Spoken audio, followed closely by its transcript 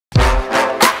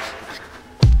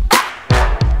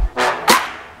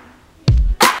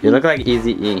You look like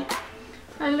Easy E.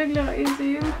 I look like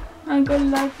Easy E. I go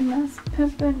like nice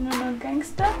pepper, no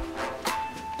gangster.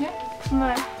 Yeah,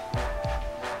 what?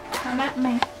 Come at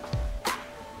me.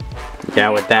 Yeah,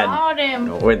 with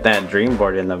that dream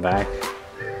board in the back.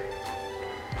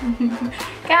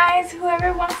 Guys,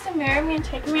 whoever wants to marry me and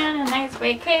take me on a nice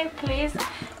vacay, please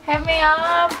hit me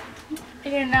up.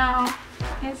 You know,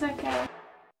 it's okay.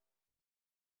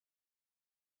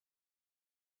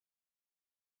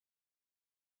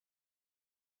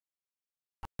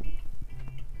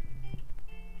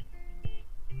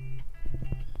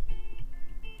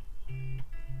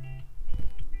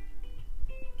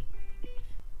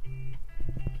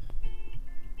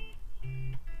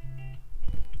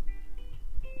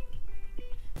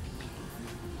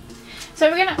 So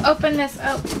we're gonna open this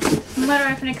up. What do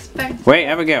I expect? Wait,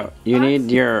 Abigail, you need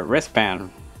your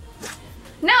wristband.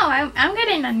 No, I'm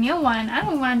getting a new one. I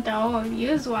don't want the old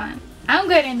used one. I'm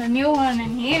getting the new one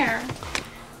in here.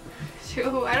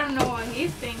 Shoot, I don't know what he's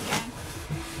thinking.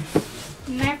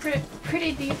 And they're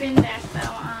pretty deep in there, so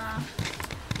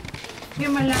your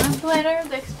Milan sweater,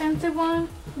 the expensive one,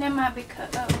 that might be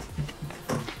cut up.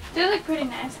 They look pretty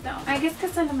nice though. I guess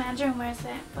because Salomondrin wears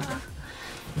it, but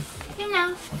you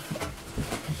know.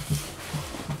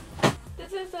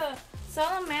 This is a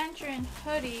Salomondrin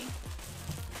hoodie.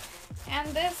 And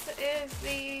this is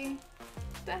the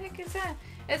heck is that?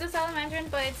 It's a Salomondrin,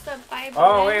 but it's the Bible.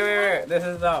 Oh wait. This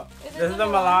is the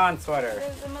Milan sweater.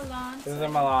 This is a Milan. This is a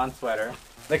Milan sweater.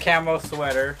 The camo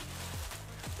sweater.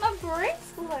 My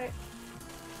bracelet.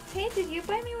 Hey, did you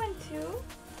buy me one too?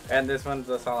 And this one's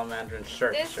the Salomondrin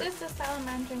shirt. This is the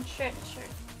Salomondrin shirt.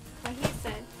 What he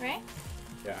said, right?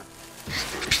 Yeah.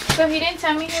 So he didn't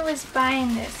tell me he was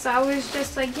buying this, so I was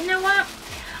just like, you know what?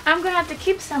 I'm gonna have to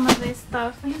keep some of this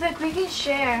stuff. He's like, we can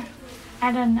share.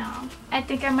 I don't know. I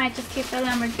think I might just keep the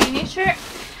Lamborghini shirt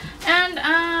and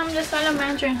the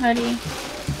Salomondrin hoodie.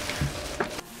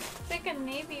 It's like a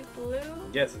navy blue.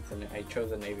 Yes, I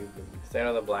chose a navy blue instead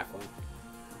of the black one.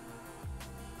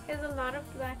 There's a lot of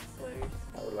black sweaters.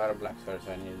 I have a lot of black sweaters,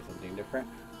 so I needed something different.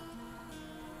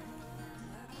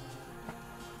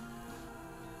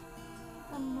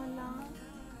 Milan.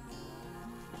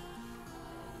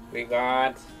 We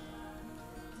got.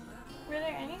 Were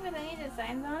there any with any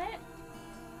designs on it?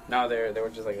 No, they were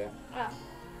just like that. Oh.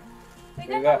 We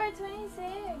got number 26.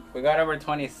 We got over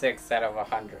 26 out of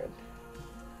 100.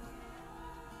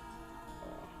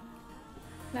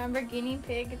 Lamborghini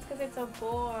pig. It's because it's a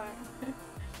boar.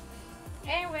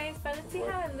 Anyways, but let's see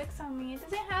how it looks on me. It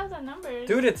doesn't have the numbers.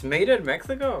 Dude, it's made in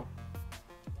Mexico.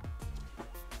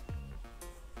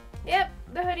 Yep,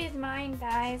 the hoodie's mine,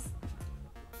 guys.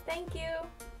 Thank you.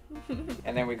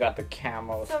 And then we got the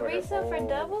camo. So resale for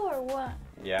double or what?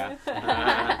 Yeah.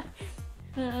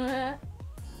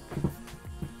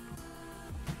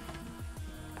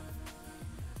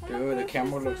 Dude, the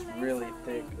camo looks really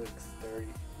thick. It looks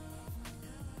sturdy.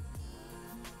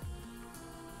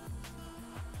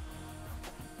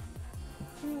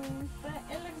 But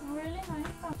it looks really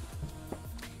nice.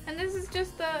 And this is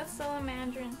just the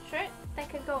Salomondrin shirt that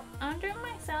could go under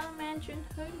my Salomondrin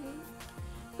hoodie.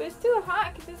 But it's too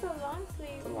hot because it's a long sleeve.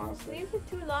 It's a long sleeve. Sleeves are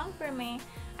too long for me.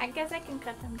 I guess I can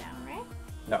cut them down, right?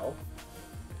 No.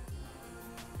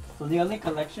 So the only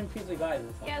collection piece we got is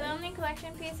this one. Yeah, the only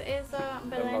collection piece is the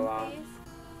Milan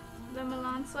piece. The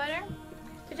Milan sweater.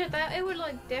 Which I thought it would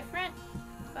look different,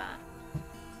 but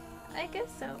I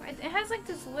guess so. It has like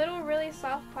this little really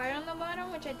soft part on the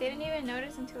bottom, which I didn't even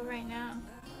notice until right now.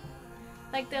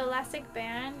 Like the elastic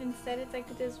band, instead it's like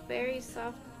this very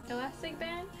soft elastic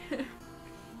band.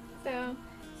 So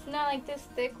it's not like this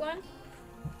thick one,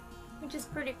 which is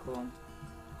pretty cool.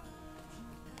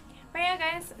 But yeah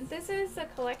guys, this is the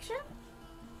collection.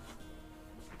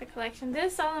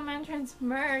 This is Salomondrin's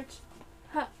merch.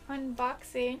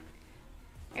 Unboxing.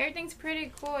 Everything's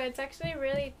pretty cool. It's actually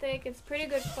really thick. It's pretty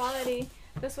good quality.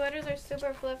 The sweaters are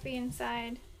super fluffy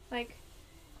inside. Like,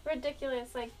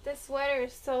 ridiculous. Like, this sweater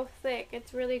is so thick.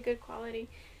 It's really good quality.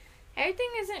 Everything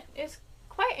is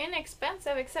quite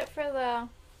inexpensive except for the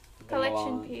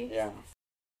collection piece. Yeah.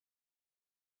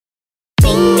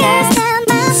 Fingers down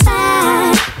my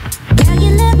spine. Girl,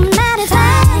 you look mighty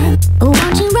fine.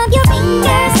 Won't you rub your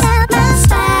fingers down my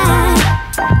spine?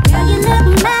 Girl, you look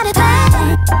mighty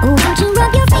fine. Won't you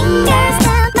rub your fingers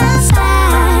down my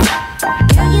spine?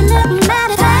 Girl, you look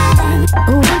mighty fine.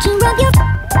 Won't you rub your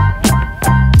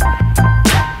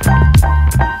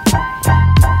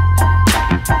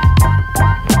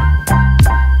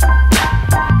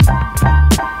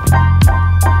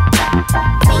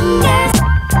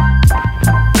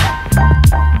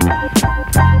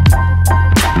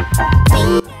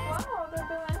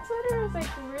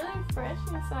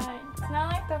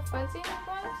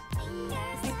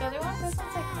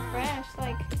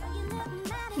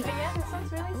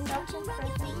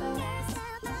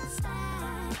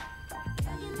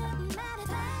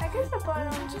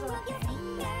bottom is okay.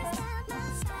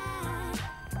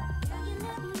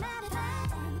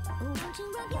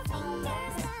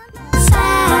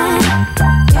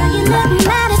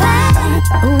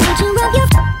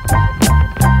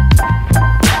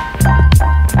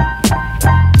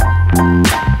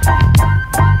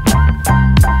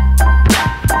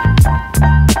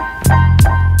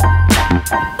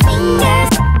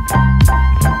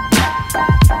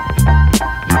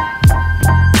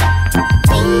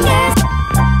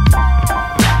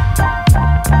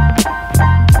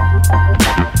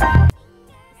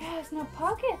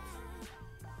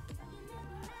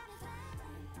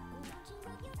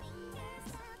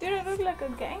 Dude, I look like a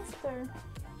gangster.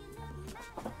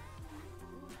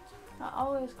 I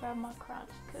always grab my crotch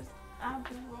because I'll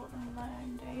be rolling like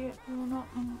that.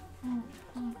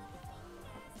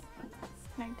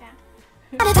 Like that.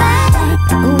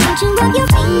 Won't you rub your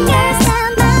fingers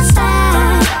down my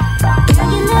spine? Girl,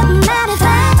 you look mighty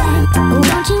fine.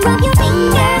 Won't you rub your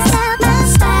fingers down my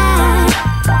spine?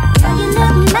 Girl, you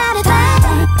look mighty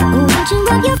fine. Won't you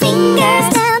rub your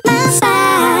fingers down